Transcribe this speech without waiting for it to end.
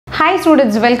Hi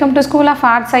students, welcome to School of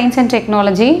Arts, Science and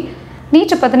Technology.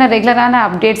 NEET பத்தின ரெகுலரான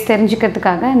updates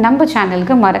தெரிஞ்சுக்கிறதுக்காக நம்ம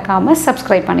சேனலுக்கு மறக்காம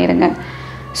சப்ஸ்கிரைப் பண்ணிருங்க.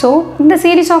 ஸோ இந்த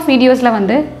சீரீஸ் ஆஃப் வீடியோஸில்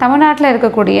வந்து தமிழ்நாட்டில்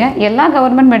இருக்கக்கூடிய எல்லா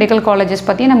கவர்மெண்ட் மெடிக்கல் காலேஜஸ்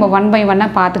பற்றி நம்ம ஒன் பை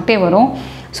ஒன்னாக பார்த்துக்கிட்டே வரோம்.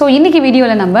 ஸோ இன்றைக்கி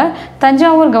வீடியோவில் நம்ம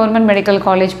தஞ்சாவூர் கவர்மெண்ட் மெடிக்கல்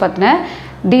காலேஜ் பற்றின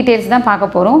டீட்டெயில்ஸ் தான்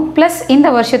பார்க்க போகிறோம். ப்ளஸ் இந்த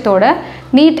வருஷத்தோட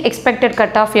நீட் எக்ஸ்பெக்டட்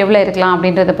கட் ஆஃப் எவ்வளோ இருக்கலாம்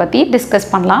அப்படின்றத பற்றி டிஸ்கஸ்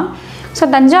பண்ணலாம். So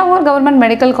Thanjavur government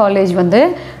medical college வந்து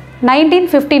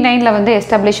 1959 வந்து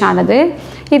எஸ்டாப்ளிஷ் ஆனது.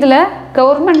 இதில்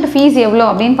கவர்மெண்ட் ஃபீஸ் எவ்வளோ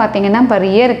அப்படின்னு பார்த்தீங்கன்னா பர்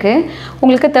இயருக்கு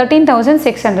உங்களுக்கு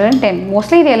 13,610.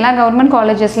 மோஸ்ட்லி இது எல்லா கவர்மெண்ட்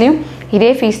காலேஜஸ்லேயும் இதே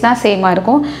ஃபீஸ் தான் சேமாக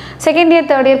இருக்கும். செகண்ட் இயர்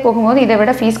தேர்ட் இயர் போகும்போது இதை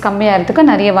விட ஃபீஸ் கம்மியாகிறதுக்கு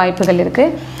நிறைய வாய்ப்புகள்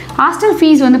இருக்குது. ஹாஸ்டல்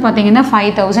ஃபீஸ் வந்து பார்த்திங்கன்னா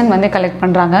 5,000 வந்து கலெக்ட்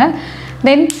பண்ணுறாங்க.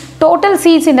 தென் டோட்டல்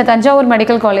சீட்ஸ் இந்த தஞ்சாவூர்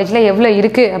மெடிக்கல் காலேஜில் எவ்வளோ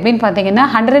இருக்குது அப்படின்னு பார்த்தீங்கன்னா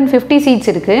 150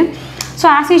 சீட்ஸ் இருக்குது. So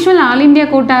as usual all India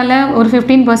கோட்டாவில் ஒரு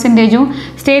 15%,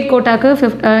 ஸ்டேட் கோட்டாக்கு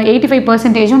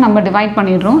 85% நம்ம டிவைட்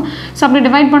பண்ணிடுறோம். ஸோ அப்படி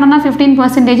டிவைட் பண்ணோம்னா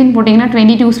 15% போட்டிங்கன்னா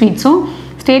 22 சீட்ஸும்,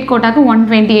 ஸ்டேட் கோட்டாக்கு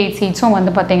 128 சீட்ஸும்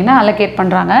வந்து பார்த்திங்கன்னா அலோகேட்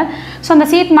பண்ணுறாங்க. ஸோ அந்த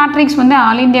சீட் மேட்ரிக்ஸ் வந்து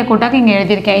ஆல் இண்டியா கோட்டாக்கு இங்கே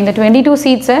எழுதியிருக்கேன். இந்த 22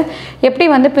 சீட்ஸை எப்படி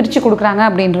வந்து பிரித்து கொடுக்குறாங்க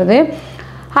அப்படின்றது.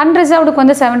 அன்ரிசர்வ்டுக்கு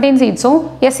வந்து 17 சீட்ஸும்,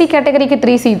 எஸ்சி கேட்டகரிக்கு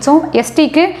 3 சீட்ஸும்,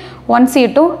 எஸ்டிக்கு 1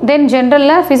 சீட்டும், தென்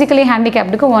ஜென்ரலில் ஃபிசிக்கலி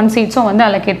ஹேண்டிகேப்டுக்கு 1 சீட்ஸும் வந்து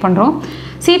அலோகேட் பண்ணுறோம்.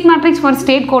 Seat matrix for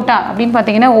state quota அப்படின்னு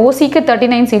பார்த்தீங்கன்னா ஓசிக்கு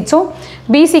 39 சீட்ஸும்,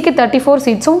 பிசிக்கு 34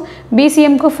 சீட்ஸும்,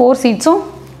 பிசிஎம்க்கு 4 சீட்ஸும்,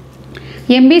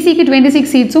 எம்பிசிக்கு 26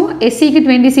 சீட்ஸும், எஸ்சிக்கு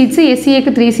 20 சீட்ஸு,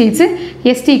 எஸ்சிஏக்கு 3 சீட்ஸு,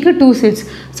 எஸ்டிக்கு 2 சீட்ஸ்.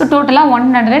 ஸோ டோட்டலாக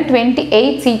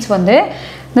 128 சீட்ஸ் வந்து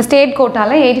இந்த ஸ்டேட்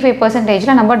கோட்டாவில்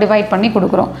 85%ல் நம்ம டிவைட் பண்ணி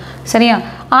கொடுக்குறோம். சரியா?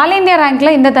 ஆல் இண்டியா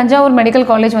ரேங்க்கில் இந்த தஞ்சாவூர் மெடிக்கல்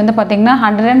காலேஜ் வந்து பார்த்திங்கன்னா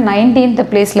 119th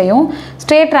பிளேஸ்லையும்,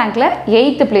 ஸ்டேட் ரேங்க்கில்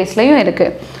 8th பிளேஸ்லையும்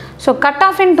இருக்குது. So cut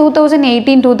of in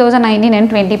 2018, 2019 and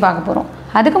 20 பார்க்க போகிறோம்.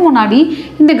 அதுக்கு முன்னாடி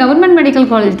இந்த government medical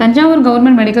college, Thanjavur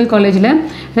government medical காலேஜில்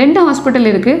 2 ஹாஸ்பிட்டல்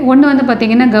இருக்குது. ஒன்று வந்து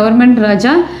பார்த்திங்கன்னா கவர்மெண்ட்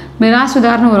ராஜா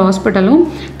மிராசுதார்னு ஒரு ஹாஸ்பிட்டலும்,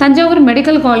 தஞ்சாவூர்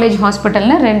மெடிக்கல் காலேஜ்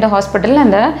ஹாஸ்பிட்டல்னு 2 ஹாஸ்பிட்டல்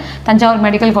அந்த தஞ்சாவூர்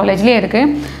மெடிக்கல் காலேஜ்லேயே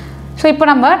இருக்குது. ஸோ இப்போ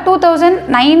நம்ம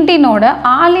 2019ஓட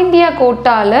ஆல் இண்டியா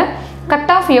கோட்டாவில்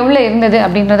கட் ஆஃப் எவ்வளோ இருந்தது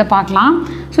அப்படின்றத பார்க்கலாம்.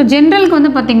 ஸோ ஜென்ரலுக்கு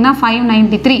வந்து பார்த்திங்கன்னா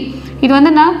 593. இது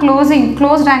வந்து நான் க்ளோஸ்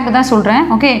ரேங்க் தான் சொல்கிறேன்.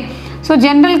 ஓகே. ஸோ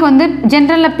ஜென்ரலுக்கு வந்து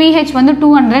ஜென்ரலில் பிஹெச் வந்து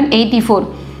 284,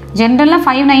 ஜென்ரலில்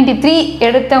 593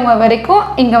 எடுத்தவங்க வரைக்கும்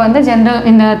இங்கே வந்து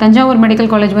இந்த தஞ்சாவூர்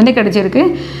மெடிக்கல் காலேஜ் வந்து கிடச்சிருக்கு.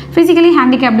 ஃபிசிக்கலி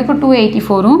ஹேண்டிகேப்டுக்கு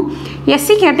 284ம்,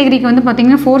 எஸ்சி கேட்டகரிக்கு வந்து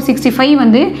பார்த்திங்கன்னா 465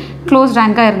 வந்து க்ளோஸ்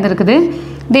ரேங்காக இருந்திருக்குது.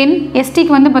 தென்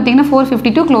எஸ்டிக்கு வந்து பார்த்திங்கன்னா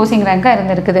 452 க்ளோசிங் ரேங்காக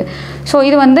இருந்திருக்குது. ஸோ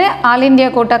இது வந்து all India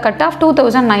quota cut off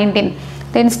 2019.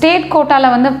 தென் ஸ்டேட்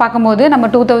கோட்டாவில் வந்து பார்க்கும்போது நம்ம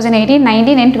 2018,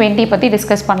 19 and 20 பற்றி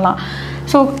டிஸ்கஸ் பண்ணலாம்.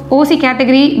 ஸோ ஓசி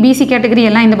கேட்டகரி, பிசி கேட்டகரி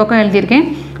எல்லாம் இந்த பக்கம் எழுதியிருக்கேன்.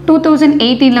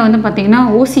 2018 வந்து பார்த்திங்கன்னா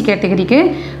ஓசி கேட்டகரிக்கு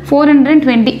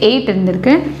 428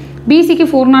 இருந்திருக்கு, பிசிக்கு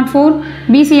 404,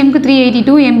 பிசிஎம்க்கு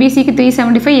 382, எம்பிசிக்கு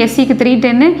 375, எஸ்சிக்கு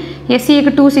 310,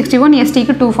 எஸ்சிஏக்கு 261,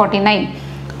 எஸ்டிக்கு 249.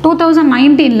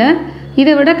 2019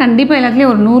 இதை விட கண்டிப்பாக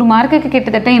எல்லாத்துலேயும் ஒரு 100 மார்க்குக்கு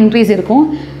கிட்டத்தட்ட இன்க்ரீஸ் இருக்கும்.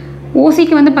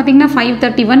 ஓசிக்கு வந்து பார்த்திங்கன்னா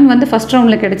 531 வந்து ஃபஸ்ட்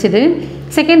ரவுண்டில் கிடச்சிது,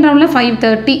 செகண்ட் ரவுண்டில்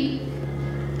 530.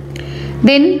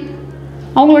 தென்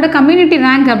அவங்களோட கம்யூனிட்டி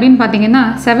ரேங்க் அப்படின்னு பார்த்தீங்கன்னா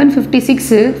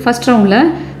 756 ஃபஸ்ட் ரவுண்டில்,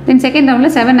 தென் செகண்ட்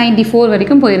ரவுண்டில் 794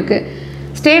 வரைக்கும் போயிருக்கு.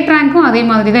 ஸ்டேட் ரேங்க்கும் அதே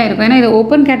மாதிரி தான் இருக்கும். ஏன்னா இது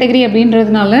ஓப்பன் கேட்டகரி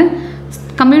அப்படின்றதுனால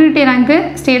கம்யூனிட்டி ரேங்க்கு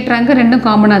ஸ்டேட் ரேங்க்கு ரெண்டும்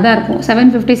காமனாக தான் இருக்கும்.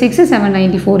 756,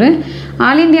 794.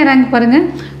 ஆல் இண்டியா ரேங்க் பாருங்கள்,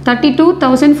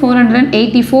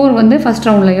 32,484 வந்து ஃபஸ்ட்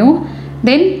ரவுண்ட்லையும்,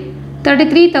 தென்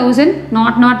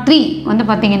 33,003 வந்து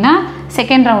பார்த்திங்கன்னா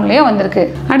செகண்ட் ரவுண்ட்லேயும் வந்திருக்கு.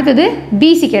 அடுத்தது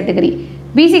பிசி கேட்டகரி.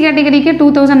 பிசி கேட்டகரிக்கு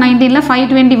 2019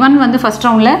 521 வந்து ஃபஸ்ட்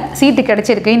ரவுண்டில் சீட்டு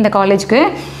கிடச்சிருக்கு இந்த காலேஜுக்கு.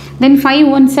 தென்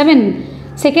 517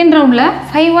 செகண்ட் ரவுண்டில்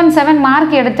 517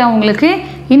 மார்க் எடுத்தவங்களுக்கு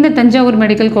இந்த தஞ்சாவூர்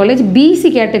மெடிக்கல் காலேஜ் பிசி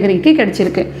கேட்டகரிக்கு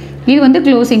கிடச்சிருக்கு. இது வந்து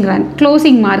க்ளோசிங் ரேங்க்,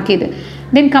 க்ளோசிங் மார்க் இது.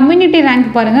 தென் கம்யூனிட்டி ரேங்க்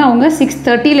பாருங்கள், அவங்க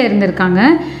 630 இருந்திருக்காங்க.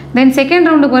 தென் செகண்ட்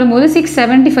ரவுண்டுக்கு வரும்போது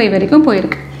 675 வரைக்கும்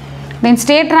போயிருக்கு. தென்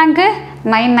state rank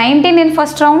 919 in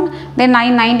first round, then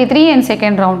 993 in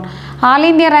second round. All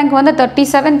India rank வந்து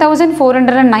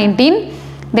 37,419.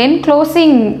 தென்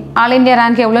க்ளோசிங் ஆல் இண்டியா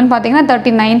ரேங்க் எவ்வளோன்னு பார்த்தீங்கன்னா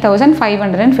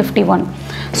 39,551.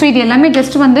 ஸோ இது எல்லாமே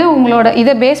ஜஸ்ட் வந்து உங்களோட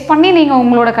இதை பேஸ் பண்ணி நீங்கள்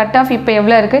உங்களோட கட் ஆஃப் இப்போ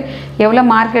எவ்வளோ இருக்குது, எவ்வளோ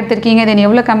மார்க் எடுத்திருக்கீங்க, தென்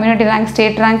எவ்வளோ கம்யூனிட்டி ரேங்க்,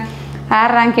 ஸ்டேட் ரேங்க்,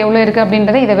 ஏர் ரேங்க் எவ்வளோ இருக்குது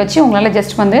அப்படின்றத இதை வச்சு உங்களால்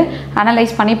ஜஸ்ட் வந்து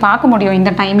அனலைஸ் பண்ணி பார்க்க முடியும்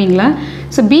இந்த டைமிங்கில்.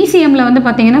 ஸோ பிசிஎம்மில் வந்து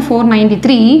பார்த்திங்கன்னா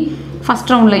 493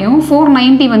 ஃபஸ்ட் ரவுண்ட்லையும்,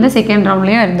 490 வந்து செகண்ட்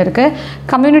ரவுண்ட்லையும் இருந்திருக்கு.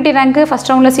 கம்யூனிட்டி ரேங்க்கு ஃபஸ்ட்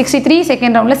ரவுண்டில் 63,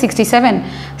 செகண்ட் ரவுண்டில் 67.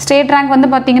 ஸ்டேட் ரேங்க் வந்து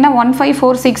பார்த்திங்கன்னா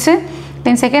 1546,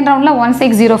 தென் செகண்ட் ரவுண்டில்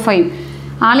 1605.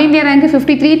 All India rank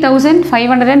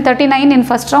 53,539 in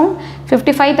first round,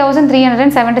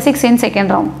 55,376 in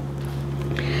second round.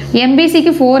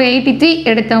 எம்பிசிக்கு 483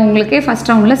 எடுத்தவங்களுக்கு first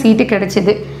ரவுண்டில் சீட்டு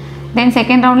கிடச்சிது. தென்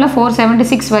செகண்ட் ரவுண்டில்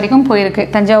 476 வரைக்கும் போயிருக்கு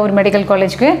தஞ்சாவூர் மெடிக்கல்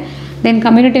காலேஜ்க்கு. தென்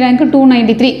கம்யூனிட்டி ரேங்க்கு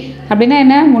 293. அப்படின்னா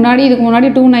என்ன, இதுக்கு முன்னாடி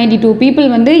 292 பீப்புள்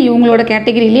வந்து இவங்களோட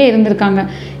கேட்டகரியிலே இருந்திருக்காங்க.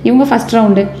 இவங்க ஃபஸ்ட்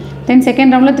ரவுண்டு. தென்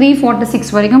செகண்ட் ரவுண்டில்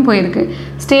 346 வரைக்கும் போயிருக்கு.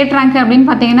 ஸ்டேட் ரேங்க் அப்படின்னு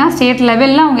பார்த்தீங்கன்னா ஸ்டேட்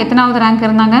லெவலில் அவங்க எத்தனாவது ரேங்க்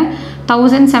இருந்தாங்க,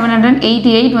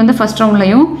 1788 வந்து ஃபஸ்ட்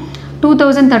ரவுண்ட்லையும்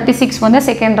 2036 வந்து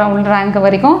செகண்ட் ரவுண்ட் ரேங்க்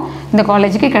வரைக்கும் இந்த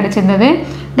காலேஜுக்கு கிடச்சிருந்தது.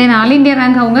 தென் ஆல் இண்டியா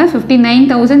ரேங்க் அவங்க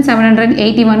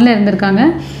 59,781 இருந்திருக்காங்க.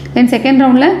 தென் செகண்ட்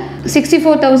ரவுண்டில்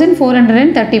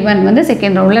 64,431 வந்து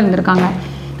செகண்ட் ரவுண்டில் இருந்திருக்காங்க.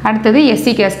 அடுத்தது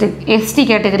எஸ்டி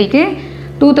கேட்டகரிக்கு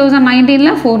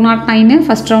 2019 409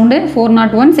 first round,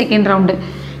 401 second round.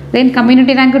 Then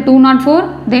community rank 204,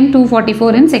 then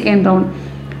 244 in second round.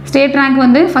 State rank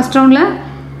வந்து ஃபஸ்ட் ரவுண்டில்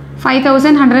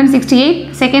 5,168,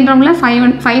 செகண்ட் ரவுண்டில்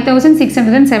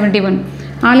 5,671.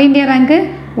 All India rank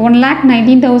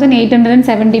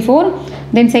 1,19,874.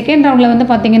 Then second ரவுண்டில் வந்து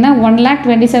பார்த்தீங்கன்னா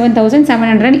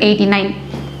 1,27,789.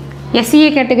 எஸ்சிஏ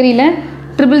கேட்டகரியில்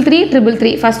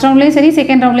 333 ஃபஸ்ட் ரவுண்ட்லேயும் சரி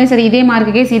செகண்ட் ரவுண்ட்லேயும் சரி இதே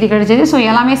மார்க்குக்கே சீட்டு கிடச்சிது. ஸோ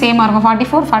எல்லாமே சேமாக இருக்கும்,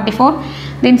 44.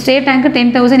 தென் ஸ்டேட் ரேங்க்கு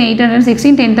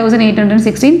 10,816,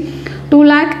 10,816,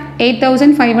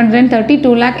 2,08,530,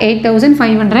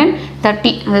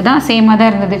 2,08,530. அதுதான் சேமாக தான்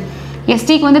இருந்தது.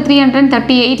 எஸ்டிக்கு வந்து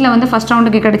 338 வந்து ஃபஸ்ட்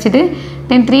ரவுண்டுக்கு கிடச்சிது.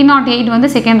 தென் 308 வந்து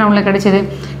செகண்ட் ரவுண்டில் கிடச்சிது.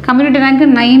 கம்யூனிட்டி ரேங்க்கு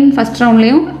 9 ஃபஸ்ட்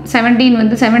ரவுண்ட்லேயும்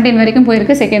 17 வரைக்கும்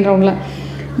போயிருக்கு செகண்ட் ரவுண்டில்.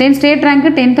 தென் state rank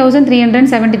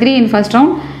 10,373 in first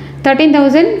round,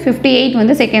 13,058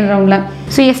 வந்து செகண்ட் ரவுண்டில்.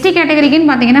 ஸோ எஸ்டி கேட்டகரிக்குன்னு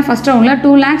பார்த்தீங்கன்னா ஃபஸ்ட் ரவுண்டில்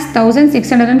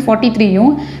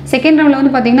 2,01,643யும் செகண்ட் ரவுண்டில்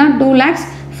வந்து பார்த்தீங்கன்னா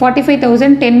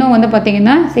 2,45,010 வந்து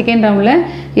பார்த்தீங்கன்னா செகண்ட் ரவுண்டில்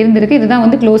இருந்திருக்கு. இதுதான்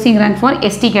வந்து closing rank for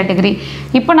ST category.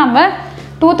 இப்போ நம்ம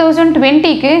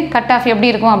 2020க்கு கட் ஆஃப் எப்படி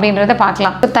இருக்கும் அப்படின்றத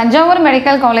பார்க்கலாம். இப்போ தஞ்சாவூர்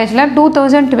மெடிக்கல் காலேஜில்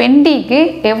 2020க்கு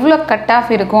எவ்வளோ கட் ஆஃப்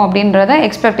இருக்கும் அப்படின்றத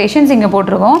எக்ஸ்பெக்டேஷன்ஸ் இங்கே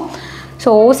போட்டிருக்கோம். ஸோ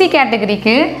ஓசி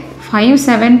கேட்டகரிக்கு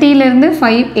 570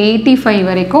 585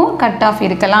 வரைக்கும் கட் ஆஃப்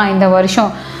இருக்கலாம் இந்த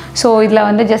வருஷம். ஸோ இதில்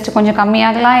வந்து ஜஸ்ட் கொஞ்சம்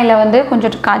கம்மியாகலாம், இல்லை வந்து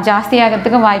கொஞ்சம்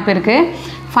ஜாஸ்தியாகிறதுக்கு வாய்ப்பு இருக்குது.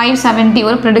 570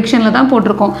 ஒரு ப்ரெடிக்ஷனில் தான்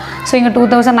போட்டிருக்கோம். ஸோ இங்கே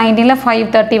 2019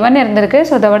 531 இருந்திருக்கு.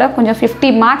 ஸோ இதை விட கொஞ்சம் 50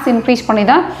 மார்க்ஸ் இன்க்ரீஸ் பண்ணி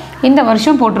தான் இந்த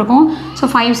வருஷம் போட்டிருக்கோம். ஸோ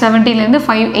 570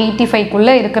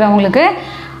 585 இருக்கிறவங்களுக்கு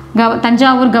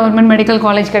தஞ்சாவூர் கவர்மெண்ட் மெடிக்கல்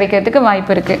காலேஜ் கிடைக்கிறதுக்கு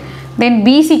வாய்ப்பு இருக்குது. தென்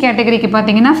பிசி கேட்டகரிக்கு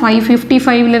பார்த்தீங்கன்னா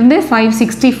 555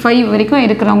 565 வரைக்கும்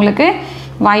இருக்கிறவங்களுக்கு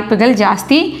வாய்ப்புகள்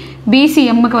ஜாஸ்தி.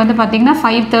 பிசிஎம்முக்கு வந்து பார்த்திங்கன்னா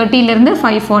 530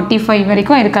 545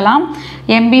 வரைக்கும் இருக்கலாம்.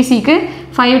 எம்பிசிக்கு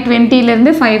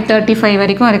 520 535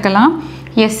 வரைக்கும் இருக்கலாம்.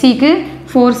 எஸ்சிக்கு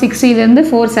 460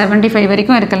 475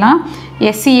 வரைக்கும் இருக்கலாம்.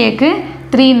 எஸ்சிஏக்கு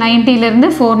 390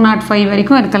 405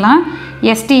 வரைக்கும் இருக்கலாம்.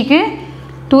 எஸ்டிக்கு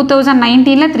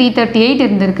 2019 338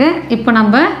 இருந்திருக்கு. இப்போ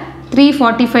நம்ம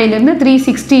 345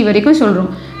 360 வரைக்கும் சொல்கிறோம்.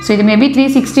 ஸோ இது மேபி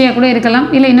 360 கூட இருக்கலாம்,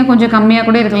 இல்லை இன்னும் கொஞ்சம் கம்மியாக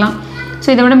கூட இருக்கலாம். ஸோ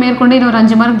இதை விட மேற்கொண்டு இன்னும் ஒரு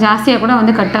 5 மார்க் ஜாஸ்தியாக கூட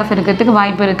வந்து கட் ஆஃப் இருக்கிறதுக்கு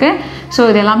வாய்ப்பு இருக்குது. ஸோ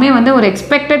இது எல்லாமே வந்து ஒரு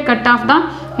எக்ஸ்பெக்டட் கட் ஆஃப் தான்.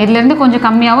 இதுலேருந்து கொஞ்சம்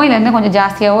கம்மியாகவோ இல்லைருந்து கொஞ்சம்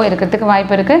ஜாஸ்தியாகவோ இருக்கிறதுக்கு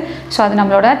வாய்ப்பு இருக்குது. ஸோ அது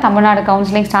நம்மளோட தமிழ்நாடு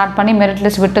கவுன்சிலிங் ஸ்டார்ட் பண்ணி மெரிட்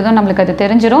லிஸ்ட் விட்டதும் நம்மளுக்கு அது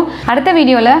தெரிஞ்சிடும். அடுத்த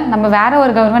வீடியோவில் நம்ம வேறு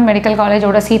ஒரு கவர்மெண்ட் மெடிக்கல்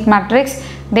காலேஜோட சீட் மேட்ரிக்ஸ்,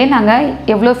 தென் நாங்கள்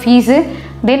எவ்வளோ ஃபீஸு,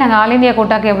 தென் நாங்கள் ஆல் இண்டியா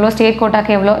கோட்டாக்கு எவ்வளோ, ஸ்டேட்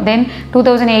கோட்டாக்கு எவ்வளோ, தென்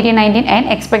 2018-19 and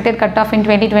expected cut of in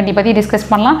 2020 பற்றி டிஸ்கஸ்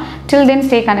பண்ணலாம். டில் then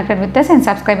stay connected with us and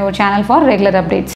subscribe our channel for regular updates.